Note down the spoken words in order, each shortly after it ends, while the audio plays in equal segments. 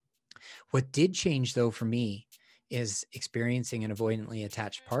What did change though for me is experiencing an avoidantly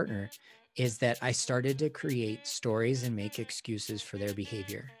attached partner is that I started to create stories and make excuses for their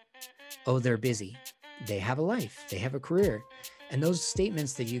behavior. Oh, they're busy. They have a life. They have a career. And those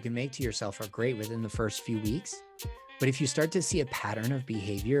statements that you can make to yourself are great within the first few weeks. But if you start to see a pattern of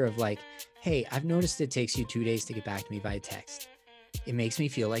behavior of like, hey, I've noticed it takes you 2 days to get back to me via text. It makes me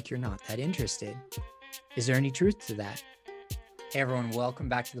feel like you're not that interested. Is there any truth to that? Hey everyone, welcome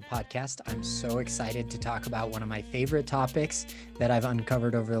back to the podcast. I'm so excited to talk about one of my favorite topics that I've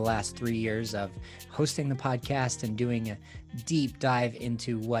uncovered over the last 3 years of hosting the podcast and doing a deep dive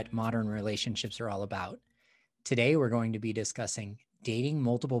into what modern relationships are all about. Today, we're going to be discussing dating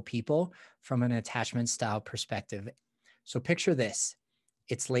multiple people from an attachment style perspective. So picture this.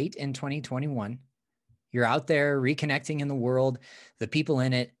 It's late in 2021. You're out there reconnecting in the world, the people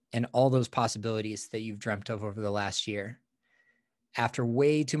in it, and all those possibilities that you've dreamt of over the last year. After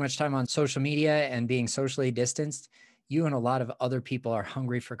way too much time on social media and being socially distanced, you and a lot of other people are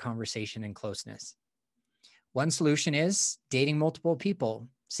hungry for conversation and closeness. One solution is dating multiple people,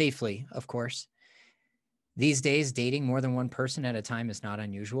 safely, of course. These days, dating more than one person at a time is not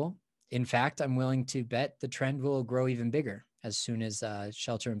unusual. In fact, I'm willing to bet the trend will grow even bigger as soon as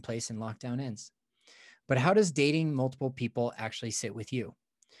shelter in place and lockdown ends. But how does dating multiple people actually sit with you?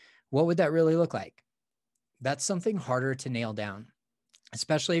 What would that really look like? That's something harder to nail down,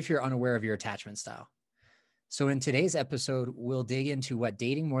 especially if you're unaware of your attachment style. So in today's episode, we'll dig into what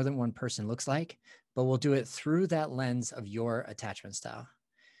dating more than one person looks like, but we'll do it through that lens of your attachment style.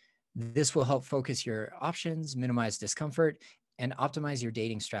 This will help focus your options, minimize discomfort, and optimize your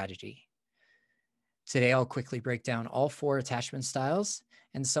dating strategy. Today, I'll quickly break down all 4 attachment styles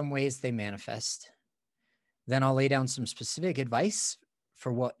and some ways they manifest. Then I'll lay down some specific advice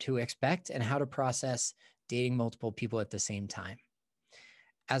for what to expect and how to process dating multiple people at the same time.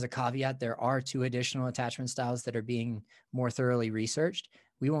 As a caveat, there are 2 additional attachment styles that are being more thoroughly researched.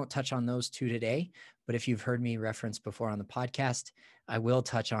 We won't touch on those 2 today, but if you've heard me reference before on the podcast, I will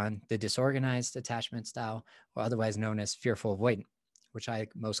touch on the disorganized attachment style, or otherwise known as fearful avoidant, which I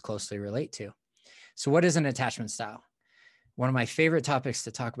most closely relate to. So what is an attachment style? One of my favorite topics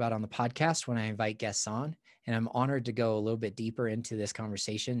to talk about on the podcast when I invite guests on, and I'm honored to go a little bit deeper into this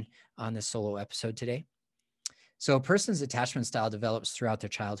conversation on this solo episode today. So a person's attachment style develops throughout their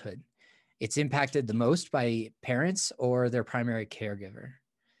childhood. It's impacted the most by parents or their primary caregiver.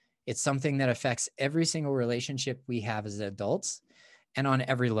 It's something that affects every single relationship we have as adults and on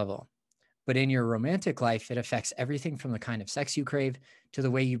every level. But in your romantic life, it affects everything from the kind of sex you crave to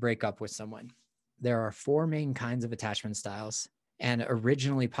the way you break up with someone. There are 4 main kinds of attachment styles, and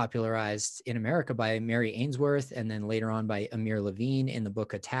originally popularized in America by Mary Ainsworth and then later on by Amir Levine in the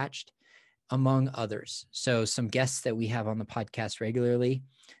book Attached, among others. So some guests that we have on the podcast regularly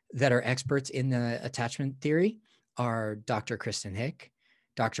that are experts in the attachment theory are Dr. Kristen Hick,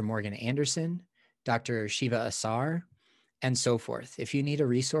 Dr. Morgan Anderson, Dr. Shiva Asar, and so forth. If you need a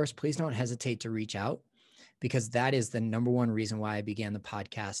resource, please don't hesitate to reach out, because that is the number one reason why I began the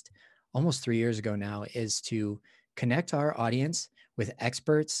podcast almost 3 years ago now, is to connect our audience with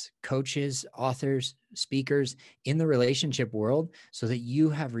experts, coaches, authors, speakers in the relationship world so that you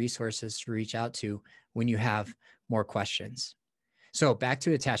have resources to reach out to when you have more questions. So back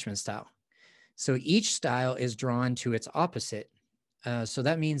to attachment style. So each style is drawn to its opposite. So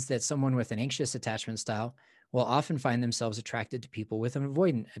that means that someone with an anxious attachment style will often find themselves attracted to people with an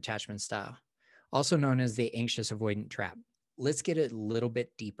avoidant attachment style, also known as the anxious avoidant trap. Let's get a little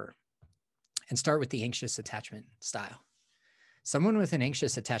bit deeper and start with the anxious attachment style. Someone with an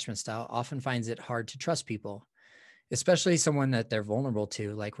anxious attachment style often finds it hard to trust people, especially someone that they're vulnerable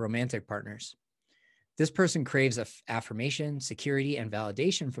to, like romantic partners. This person craves affirmation, security, and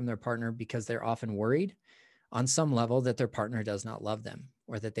validation from their partner because they're often worried on some level that their partner does not love them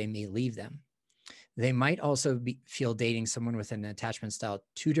or that they may leave them. They might also feel dating someone with an attachment style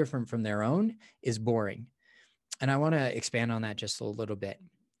too different from their own is boring. And I want to expand on that just a little bit.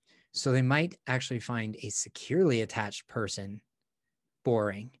 So they might actually find a securely attached person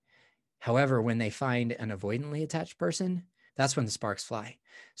boring. However, when they find an avoidantly attached person, that's when the sparks fly.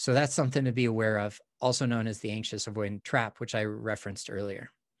 So that's something to be aware of, also known as the anxious avoidant trap, which I referenced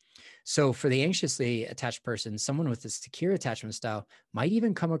earlier. So for the anxiously attached person, someone with a secure attachment style might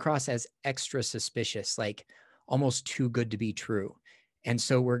even come across as extra suspicious, like almost too good to be true. And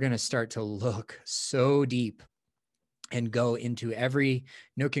so we're going to start to look so deep and go into every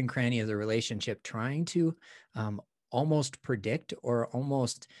nook and cranny of the relationship, trying to almost predict, or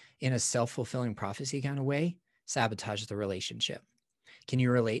almost in a self-fulfilling prophecy kind of way, sabotage the relationship. Can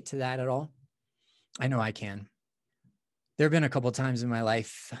you relate to that at all? I know I can. There have been a couple of times in my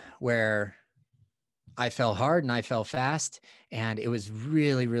life where I fell hard and I fell fast, and it was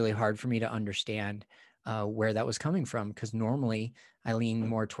really, really hard for me to understand where that was coming from, because normally I lean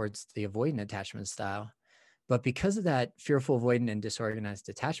more towards the avoidant attachment style. But because of that fearful, avoidant, and disorganized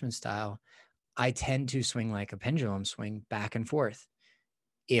attachment style, I tend to swing like a pendulum, swing back and forth.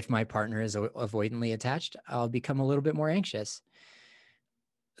 If my partner is avoidantly attached, I'll become a little bit more anxious.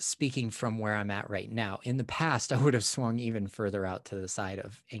 Speaking from where I'm at right now, in the past, I would have swung even further out to the side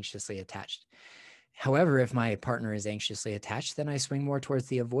of anxiously attached. However, if my partner is anxiously attached, then I swing more towards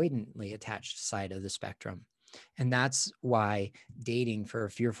the avoidantly attached side of the spectrum. And that's why dating for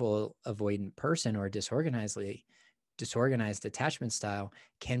a fearful, avoidant person or disorganized attachment style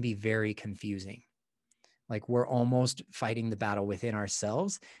can be very confusing. Like, we're almost fighting the battle within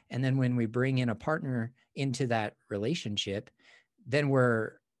ourselves. And then when we bring in a partner into that relationship, then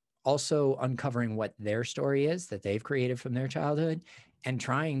we're also uncovering what their story is that they've created from their childhood and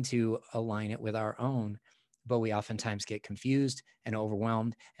trying to align it with our own. But we oftentimes get confused and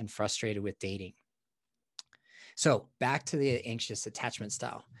overwhelmed and frustrated with dating. So back to the anxious attachment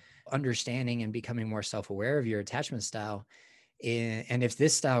style, understanding and becoming more self-aware of your attachment style. And if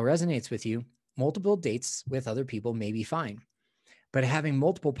this style resonates with you, multiple dates with other people may be fine, but having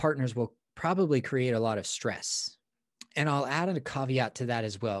multiple partners will probably create a lot of stress. And I'll add a caveat to that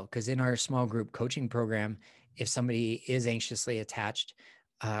as well, because in our small group coaching program, if somebody is anxiously attached,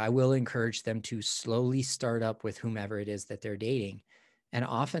 I will encourage them to slowly start up with whomever it is that they're dating. And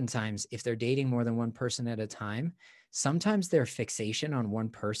oftentimes, if they're dating more than one person at a time, sometimes their fixation on one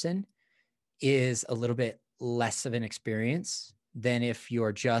person is a little bit less of an experience than if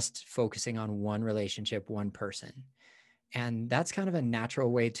you're just focusing on one relationship, one person. And that's kind of a natural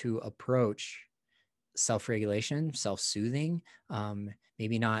way to approach self-regulation, self-soothing,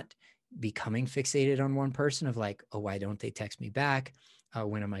 maybe not becoming fixated on one person of like, oh, why don't they text me back?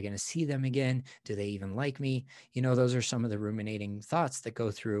 When am I going to see them again? Do they even like me? You know, those are some of the ruminating thoughts that go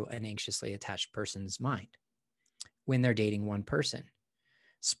through an anxiously attached person's mind when they're dating one person.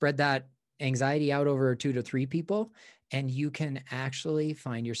 Spread that anxiety out over 2 to 3 people, and you can actually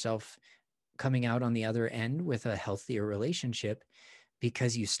find yourself coming out on the other end with a healthier relationship,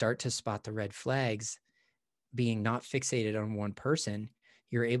 because you start to spot the red flags. Being not fixated on one person,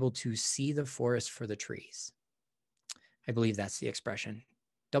 you're able to see the forest for the trees. I believe that's the expression.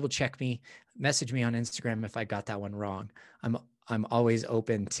 Double check me, message me on Instagram if I got that one wrong. I'm always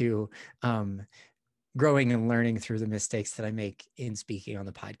open to growing and learning through the mistakes that I make in speaking on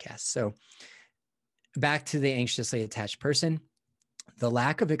the podcast. So back to the anxiously attached person, the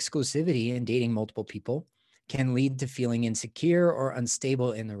lack of exclusivity in dating multiple people can lead to feeling insecure or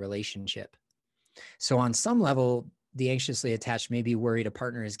unstable in the relationship. So on some level, the anxiously attached may be worried a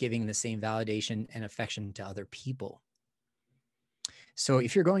partner is giving the same validation and affection to other people. So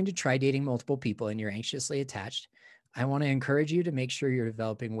if you're going to try dating multiple people and you're anxiously attached, I want to encourage you to make sure you're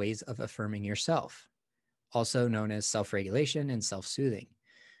developing ways of affirming yourself, also known as self-regulation and self-soothing.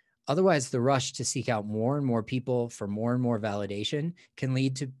 Otherwise, the rush to seek out more and more people for more and more validation can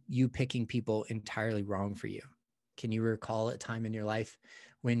lead to you picking people entirely wrong for you. Can you recall a time in your life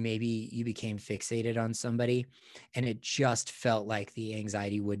when maybe you became fixated on somebody and it just felt like the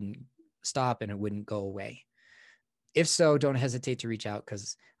anxiety wouldn't stop and it wouldn't go away? If so, don't hesitate to reach out,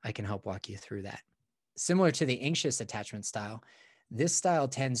 because I can help walk you through that. Similar to the anxious attachment style, this style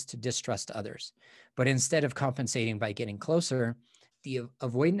tends to distrust others, but instead of compensating by getting closer, the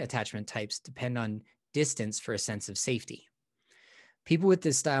avoidant attachment types depend on distance for a sense of safety. People with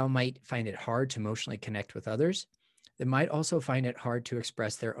this style might find it hard to emotionally connect with others. They might also find it hard to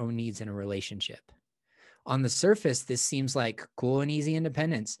express their own needs in a relationship. On the surface, this seems like cool and easy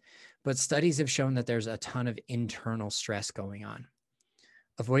independence, but studies have shown that there's a ton of internal stress going on.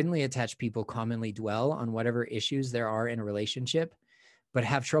 Avoidantly attached people commonly dwell on whatever issues there are in a relationship, but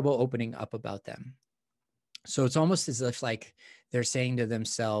have trouble opening up about them. So it's almost as if like they're saying to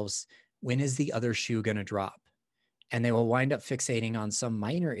themselves, when is the other shoe going to drop? And they will wind up fixating on some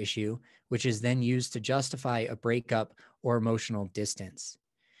minor issue, which is then used to justify a breakup or emotional distance.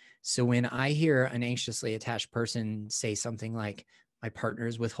 So when I hear an anxiously attached person say something like, my partner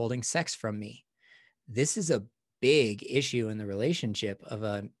is withholding sex from me, this is a big issue in the relationship of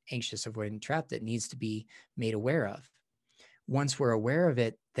an anxious avoidant trap that needs to be made aware of. Once we're aware of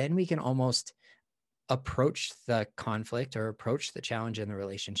it, then we can almost approach the conflict or approach the challenge in the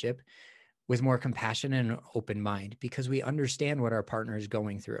relationship with more compassion and an open mind, because we understand what our partner is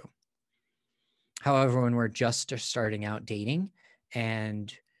going through. However, when we're just starting out dating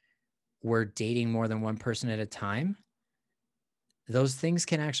and we're dating more than one person at a time, those things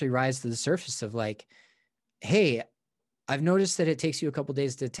can actually rise to the surface of like, hey, I've noticed that it takes you a couple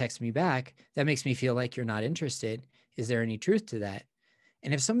days to text me back. That makes me feel like you're not interested. Is there any truth to that?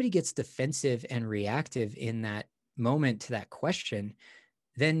 And if somebody gets defensive and reactive in that moment to that question,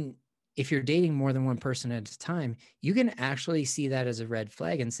 then if you're dating more than one person at a time, you can actually see that as a red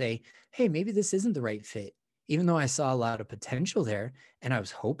flag and say, hey, maybe this isn't the right fit. Even though I saw a lot of potential there and I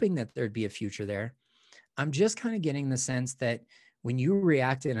was hoping that there'd be a future there, I'm just kind of getting the sense that when you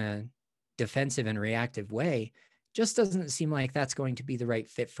react in a defensive and reactive way, just doesn't seem like that's going to be the right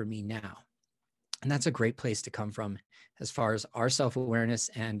fit for me now. And that's a great place to come from as far as our self-awareness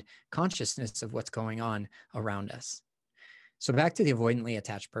and consciousness of what's going on around us. So back to the avoidantly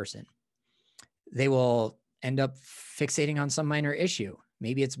attached person. They will end up fixating on some minor issue.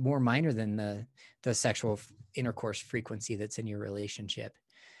 Maybe it's more minor than the sexual intercourse frequency that's in your relationship.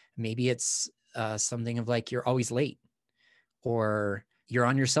 Maybe it's something of like you're always late, or you're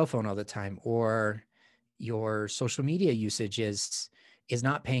on your cell phone all the time, or your social media usage is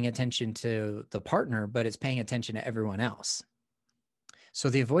not paying attention to the partner, but it's paying attention to everyone else. So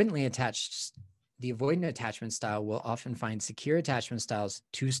the avoidant attachment style will often find secure attachment styles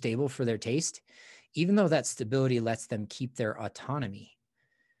too stable for their taste, even though that stability lets them keep their autonomy,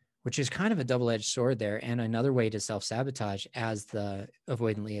 which is kind of a double-edged sword there, and another way to self-sabotage as the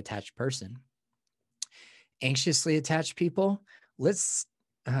avoidantly attached person. Anxiously attached people,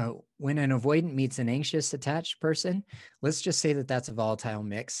 when an avoidant meets an anxious attached person, let's just say that that's a volatile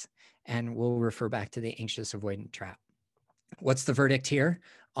mix, and we'll refer back to the anxious avoidant trap. What's the verdict here?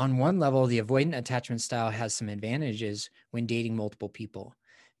 On one level, the avoidant attachment style has some advantages when dating multiple people.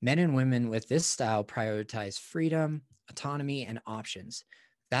 Men and women with this style prioritize freedom, autonomy, and options.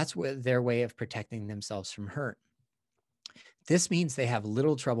 That's their way of protecting themselves from hurt. This means they have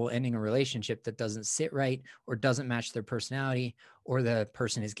little trouble ending a relationship that doesn't sit right or doesn't match their personality, or the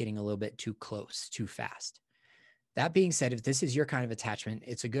person is getting a little bit too close, too fast. That being said, if this is your kind of attachment,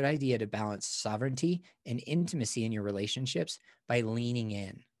 it's a good idea to balance sovereignty and intimacy in your relationships by leaning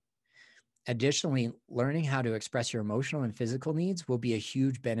in. Additionally, learning how to express your emotional and physical needs will be a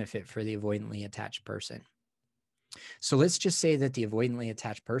huge benefit for the avoidantly attached person. So let's just say that the avoidantly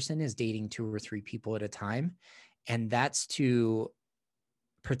attached person is dating 2 or 3 people at a time, and that's to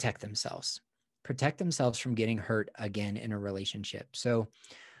protect themselves from getting hurt again in a relationship. So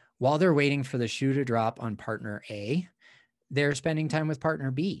while they're waiting for the shoe to drop on partner A, they're spending time with partner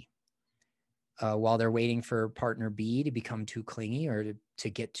B. While they're waiting for partner B to become too clingy or to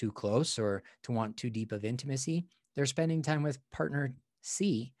get too close or to want too deep of intimacy, they're spending time with partner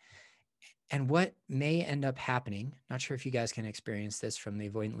C. And what may end up happening, not sure if you guys can experience this from the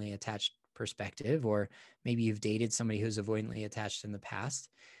avoidantly attached perspective, or maybe you've dated somebody who's avoidantly attached in the past,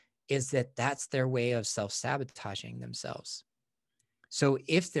 is that that's their way of self-sabotaging themselves. So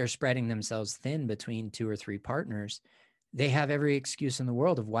if they're spreading themselves thin between 2 or 3 partners, they have every excuse in the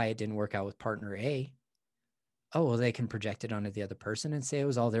world of why it didn't work out with partner A. Oh, well, they can project it onto the other person and say it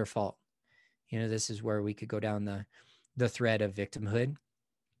was all their fault. This is where we could go down the thread of victimhood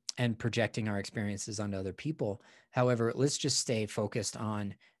and projecting our experiences onto other people. However, let's just stay focused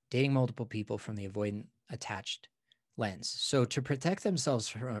on dating multiple people from the avoidant attached lens. So to protect themselves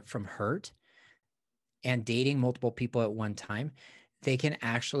from hurt and dating multiple people at one time, they can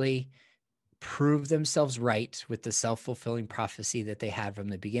actually prove themselves right with the self-fulfilling prophecy that they had from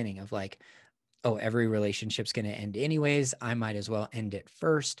the beginning of like, oh, every relationship's going to end anyways. I might as well end it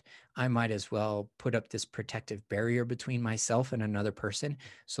first. I might as well put up this protective barrier between myself and another person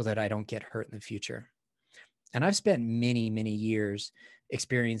so that I don't get hurt in the future. And I've spent many, many years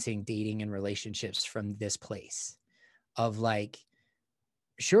experiencing dating and relationships from this place of like,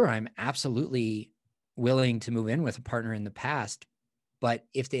 sure, I'm absolutely willing to move in with a partner in the past, but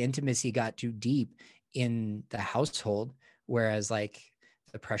if the intimacy got too deep in the household, whereas like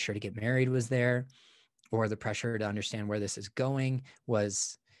the pressure to get married was there, or the pressure to understand where this is going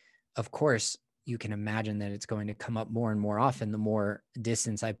was, of course, you can imagine that it's going to come up more and more often the more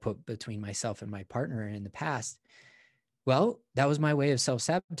distance I put between myself and my partner in the past. Well, that was my way of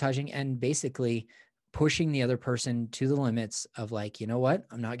self-sabotaging and basically pushing the other person to the limits of like, you know what?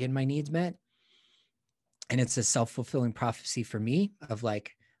 I'm not getting my needs met. And it's a self-fulfilling prophecy for me of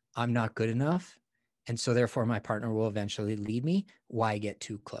like, I'm not good enough. And so therefore my partner will eventually leave me. Why get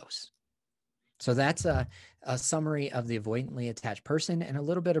too close? So that's a summary of the avoidantly attached person and a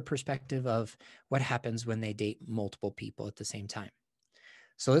little bit of perspective of what happens when they date multiple people at the same time.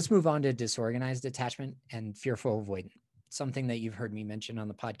 So let's move on to disorganized attachment and fearful avoidant, something that you've heard me mention on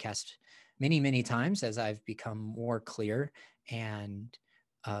the podcast many, many times as I've become more clear and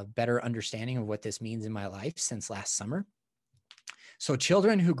a better understanding of what this means in my life since last summer. So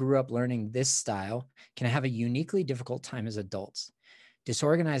children who grew up learning this style can have a uniquely difficult time as adults.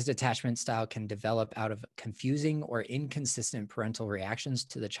 Disorganized attachment style can develop out of confusing or inconsistent parental reactions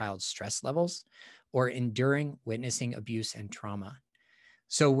to the child's stress levels or enduring witnessing abuse and trauma.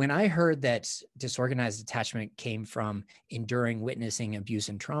 So when I heard that disorganized attachment came from enduring witnessing abuse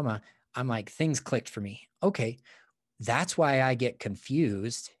and trauma, I'm like, things clicked for me. Okay, that's why I get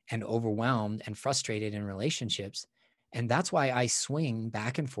confused and overwhelmed and frustrated in relationships. And that's why I swing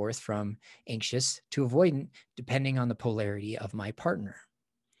back and forth from anxious to avoidant, depending on the polarity of my partner.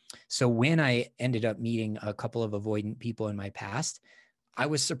 So when I ended up meeting a couple of avoidant people in my past, I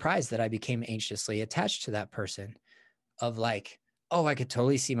was surprised that I became anxiously attached to that person, of like, oh, I could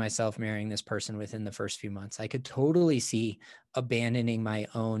totally see myself marrying this person within the first few months. I could totally see abandoning my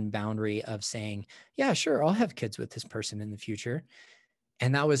own boundary of saying, yeah, sure, I'll have kids with this person in the future.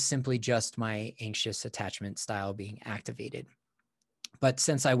 And that was simply just my anxious attachment style being activated. But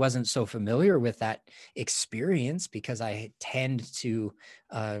since I wasn't so familiar with that experience, because I tend to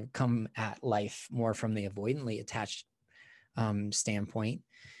come at life more from the avoidantly attached standpoint,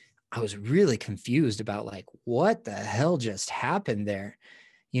 I was really confused about like, what the hell just happened there?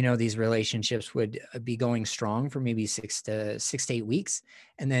 You know, these relationships would be going strong for maybe 6 to 8 weeks,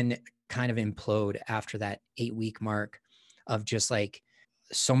 and then kind of implode after that 8 week mark of just like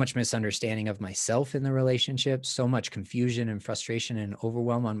so much misunderstanding of myself in the relationship, so much confusion and frustration and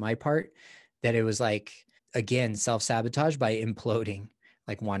overwhelm on my part, that it was like, again, self-sabotage by imploding,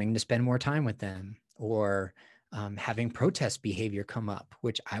 like wanting to spend more time with them, or having protest behavior come up,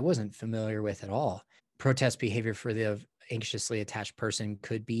 which I wasn't familiar with at all. Protest behavior for the anxiously attached person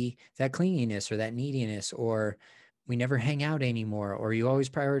could be that clinginess or that neediness, or we never hang out anymore, or you always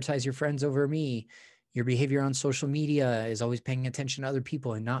prioritize your friends over me. Your behavior on social media is always paying attention to other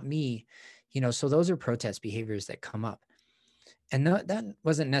people and not me. You know, so those are protest behaviors that come up. And that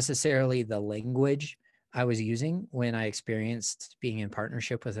wasn't necessarily the language I was using when I experienced being in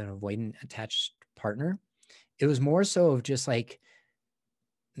partnership with an avoidant attached partner. It was more so of just like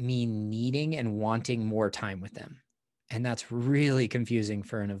me needing and wanting more time with them. And that's really confusing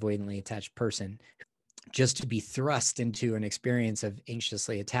for an avoidantly attached person, just to be thrust into an experience of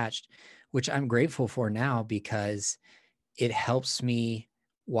anxiously attached, which I'm grateful for now because it helps me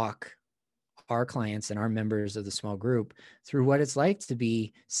walk our clients and our members of the small group through what it's like to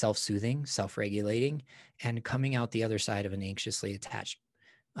be self-soothing, self-regulating, and coming out the other side of an anxiously attached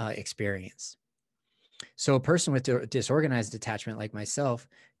experience. So a person with disorganized attachment like myself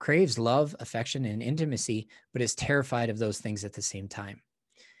craves love, affection, and intimacy, but is terrified of those things at the same time.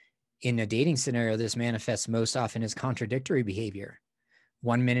 In a dating scenario, this manifests most often as contradictory behavior.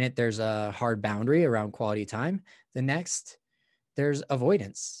 One minute there's a hard boundary around quality time. The next, there's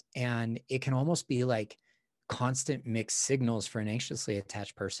avoidance. And it can almost be like constant mixed signals for an anxiously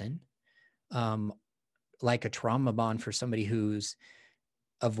attached person, like a trauma bond for somebody who's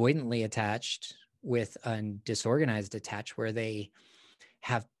avoidantly attached with a disorganized attached, where they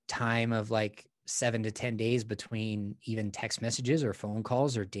have time of like 7 to 10 days between even text messages or phone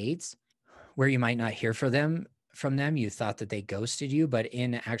calls or dates, where you might not hear from them. You thought that they ghosted you, but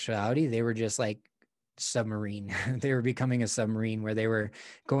in actuality, they were just like submarine. They were becoming a submarine where they were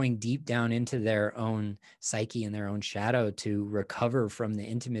going deep down into their own psyche and their own shadow to recover from the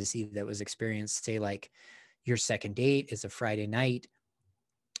intimacy that was experienced. Say like your second date is a Friday night,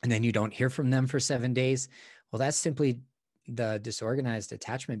 and then you don't hear from them for 7 days. Well, that's simply the disorganized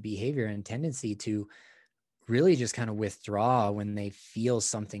attachment behavior and tendency to really just kind of withdraw when they feel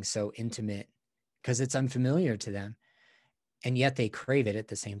something so intimate because it's unfamiliar to them, and yet they crave it at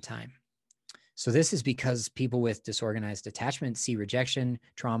the same time. So this is because people with disorganized attachment see rejection,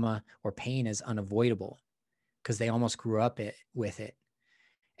 trauma, or pain as unavoidable because they almost grew up with it.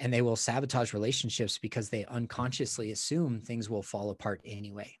 And they will sabotage relationships because they unconsciously assume things will fall apart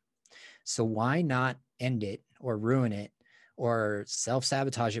anyway. So why not end it or ruin it or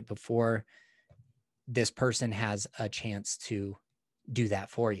self-sabotage it before this person has a chance to do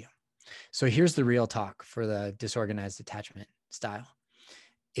that for you? So here's the real talk for the disorganized attachment style.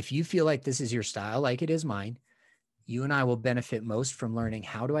 If you feel like this is your style, like it is mine, you and I will benefit most from learning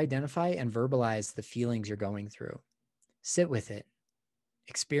how to identify and verbalize the feelings you're going through. Sit with it,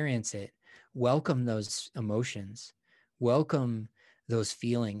 experience it, welcome those emotions, welcome those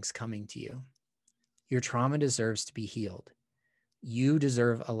feelings coming to you. Your trauma deserves to be healed. You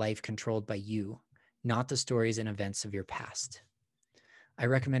deserve a life controlled by you, not the stories and events of your past. I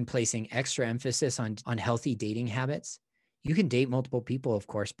recommend placing extra emphasis on healthy dating habits. You can date multiple people, of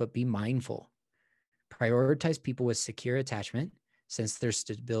course, but be mindful. Prioritize people with secure attachment, since their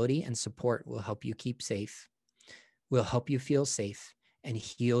stability and support will help you keep safe. will help you feel safe and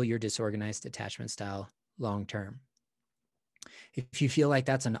heal your disorganized attachment style long term. If you feel like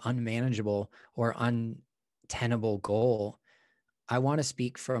that's an unmanageable or untenable goal, I want to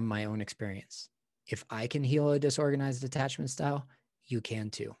speak from my own experience. If I can heal a disorganized attachment style, you can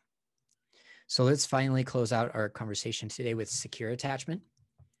too. So let's finally close out our conversation today with secure attachment.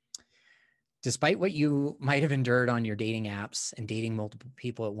 Despite what you might have endured on your dating apps and dating multiple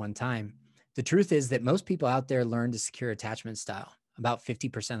people at one time, the truth is that most people out there learned a secure attachment style, about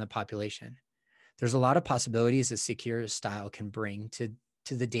 50% of the population. There's a lot of possibilities a secure style can bring to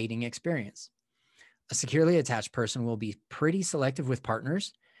the dating experience. A securely attached person will be pretty selective with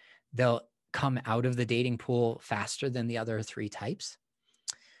partners. They'll come out of the dating pool faster than the other three types.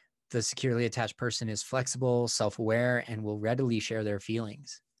 The securely attached person is flexible, self-aware, and will readily share their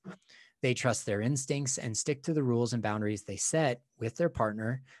feelings. They trust their instincts and stick to the rules and boundaries they set with their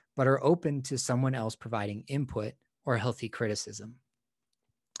partner, but are open to someone else providing input or healthy criticism.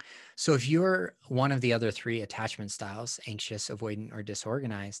 So if you're one of the other three attachment styles, anxious, avoidant, or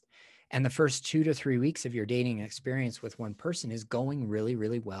disorganized, and the first 2 to 3 weeks of your dating experience with one person is going really,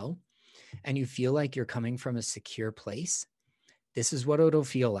 really well, and you feel like you're coming from a secure place, this is what it'll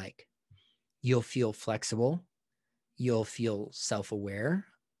feel like. You'll feel flexible. You'll feel self-aware.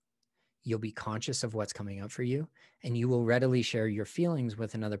 You'll be conscious of what's coming up for you, and you will readily share your feelings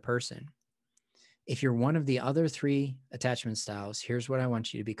with another person. If you're one of the other three attachment styles, here's what I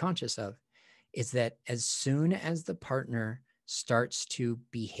want you to be conscious of, is that as soon as the partner starts to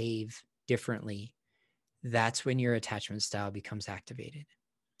behave differently, that's when your attachment style becomes activated.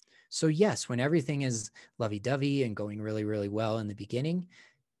 So yes, when everything is lovey-dovey and going really, really well in the beginning,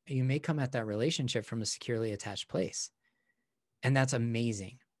 you may come at that relationship from a securely attached place. And that's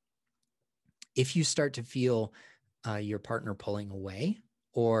amazing. If you start to feel your partner pulling away,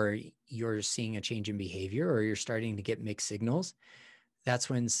 or you're seeing a change in behavior, or you're starting to get mixed signals, that's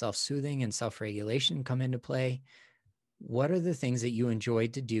when self-soothing and self-regulation come into play. What are the things that you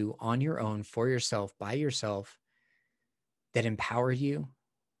enjoyed to do on your own, for yourself, by yourself, that empowered you,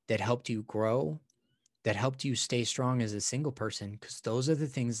 that helped you grow, that helped you stay strong as a single person? Because those are the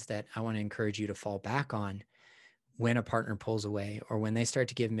things that I want to encourage you to fall back on when a partner pulls away, or when they start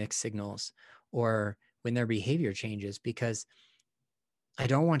to give mixed signals, or when their behavior changes, because I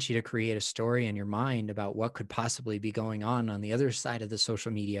don't want you to create a story in your mind about what could possibly be going on the other side of the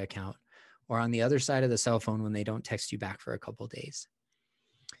social media account, or on the other side of the cell phone when they don't text you back for a couple of days.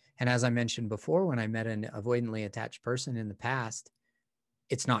 And as I mentioned before, when I met an avoidantly attached person in the past,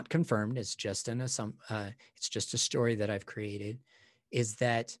 it's not confirmed, it's just it's just a story that I've created, is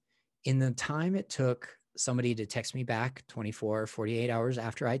that in the time it took somebody to text me back 24 or 48 hours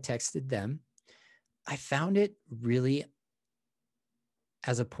after I texted them, I found it really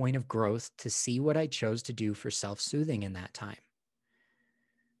as a point of growth to see what I chose to do for self-soothing in that time.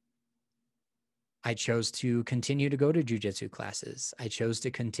 I chose to continue to go to jujitsu classes. I chose to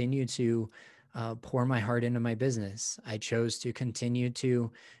continue to pour my heart into my business. I chose to continue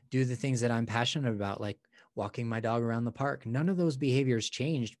to do the things that I'm passionate about, like walking my dog around the park. None of those behaviors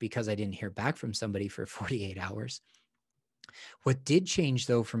changed because I didn't hear back from somebody for 48 hours. What did change,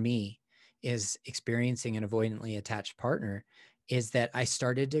 though, for me is experiencing an avoidantly attached partner, is that I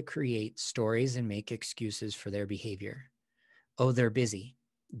started to create stories and make excuses for their behavior. Oh, they're busy.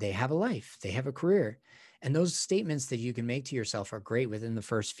 They have a life. They have a career. And those statements that you can make to yourself are great within the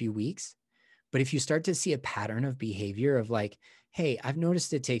first few weeks. But if you start to see a pattern of behavior of like, hey, I've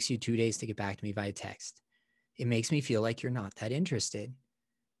noticed it takes you 2 days to get back to me via text. It makes me feel like you're not that interested.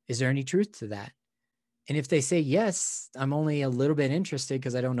 Is there any truth to that? And if they say, yes, I'm only a little bit interested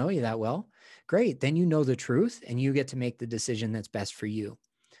because I don't know you that well, great. Then you know the truth and you get to make the decision that's best for you.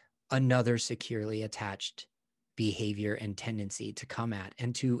 Another securely attached behavior and tendency to come at,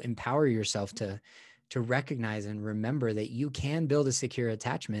 and to empower yourself to recognize and remember that you can build a secure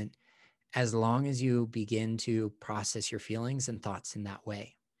attachment as long as you begin to process your feelings and thoughts in that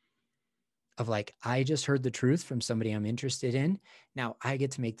way. Of like, I just heard the truth from somebody I'm interested in. Now I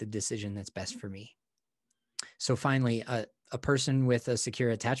get to make the decision that's best for me. So finally, a person with a secure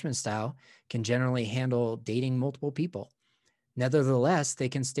attachment style can generally handle dating multiple people. Nevertheless, they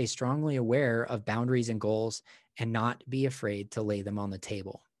can stay strongly aware of boundaries and goals and not be afraid to lay them on the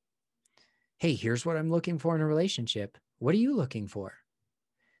table. Hey, here's what I'm looking for in a relationship. What are you looking for?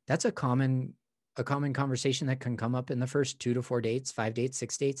 That's a common conversation that can come up in the first 2 to 4 dates, 5 dates,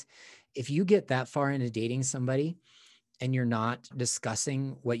 6 dates. If you get that far into dating somebody and you're not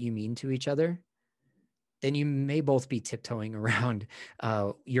discussing what you mean to each other, then you may both be tiptoeing around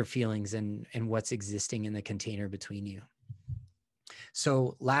your feelings and what's existing in the container between you.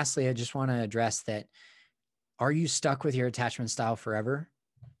 So lastly, I just want to address that Are you stuck with your attachment style forever?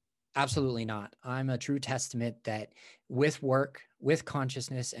 Absolutely not. I'm a true testament that with work, with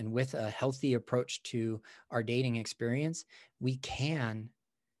consciousness, and with a healthy approach to our dating experience, we can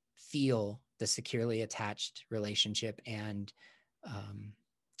feel the securely attached relationship and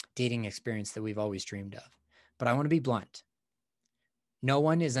dating experience that we've always dreamed of. But I want to be blunt. No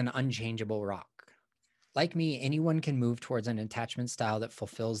one is an unchangeable rock. Like me, anyone can move towards an attachment style that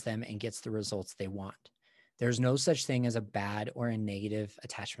fulfills them and gets the results they want. There's no such thing as a bad or a negative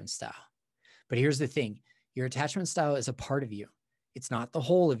attachment style. But here's the thing, your attachment style is a part of you. It's not the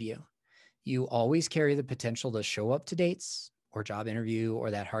whole of you. You always carry the potential to show up to dates or job interview or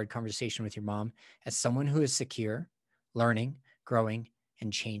that hard conversation with your mom as someone who is secure, learning, growing,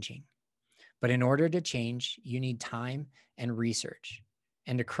 and changing. But in order to change, you need time and research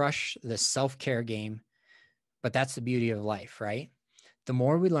and to crush the self-care game. But that's the beauty of life, right? The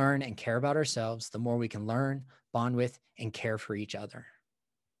more we learn and care about ourselves, the more we can learn, bond with, and care for each other.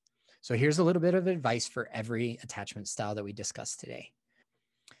 So here's a little bit of advice for every attachment style that we discussed today.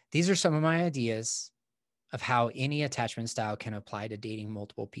 These are some of my ideas of how any attachment style can apply to dating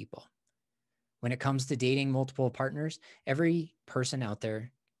multiple people. When it comes to dating multiple partners, every person out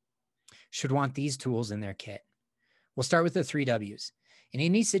there should want these tools in their kit. We'll start with the 3 W's. In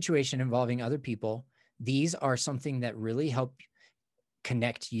any situation involving other people, these are something that really help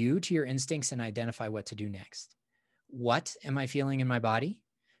connect you to your instincts and identify what to do next. What am I feeling in my body?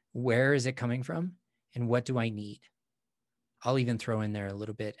 Where is it coming from? And what do I need? I'll even throw in there a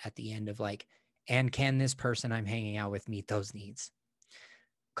little bit at the end of like, and can this person I'm hanging out with meet those needs?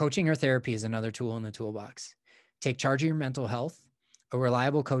 Coaching or therapy is another tool in the toolbox. Take charge of your mental health. A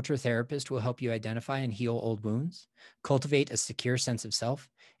reliable coach or therapist will help you identify and heal old wounds, cultivate a secure sense of self,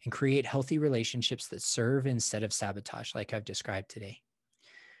 and create healthy relationships that serve instead of sabotage, like I've described today.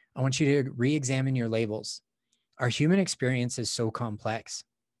 I want you to re-examine your labels. Our human experience is so complex.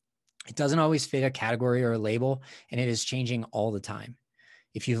 It doesn't always fit a category or a label, and it is changing all the time.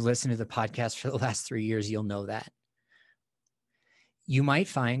 If you've listened to the podcast for the last 3 years, you'll know that. You might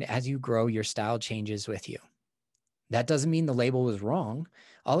find as you grow, your style changes with you. That doesn't mean the label was wrong.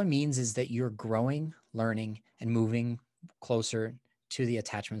 All it means is that you're growing, learning, and moving closer to the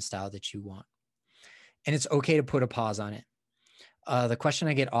attachment style that you want. And it's okay to put a pause on it. The question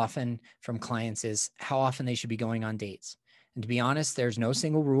I get often from clients is how often they should be going on dates. And to be honest, there's no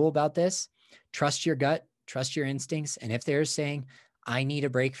single rule about this. Trust your gut, trust your instincts. And if they're saying, I need a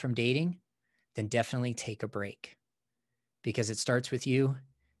break from dating, then definitely take a break. Because it starts with you.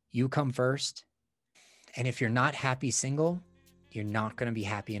 You come first. And if you're not happy single, you're not going to be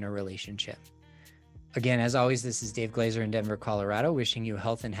happy in a relationship. Again, as always, this is Dave Glazer in Denver, Colorado, wishing you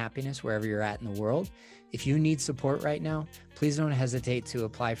health and happiness wherever you're at in the world. If you need support right now, please don't hesitate to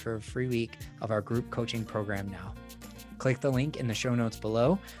apply for a free week of our group coaching program now. Click the link in the show notes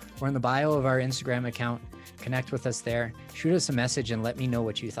below or in the bio of our Instagram account. Connect with us there. Shoot us a message and let me know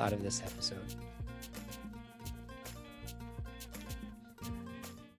what you thought of this episode.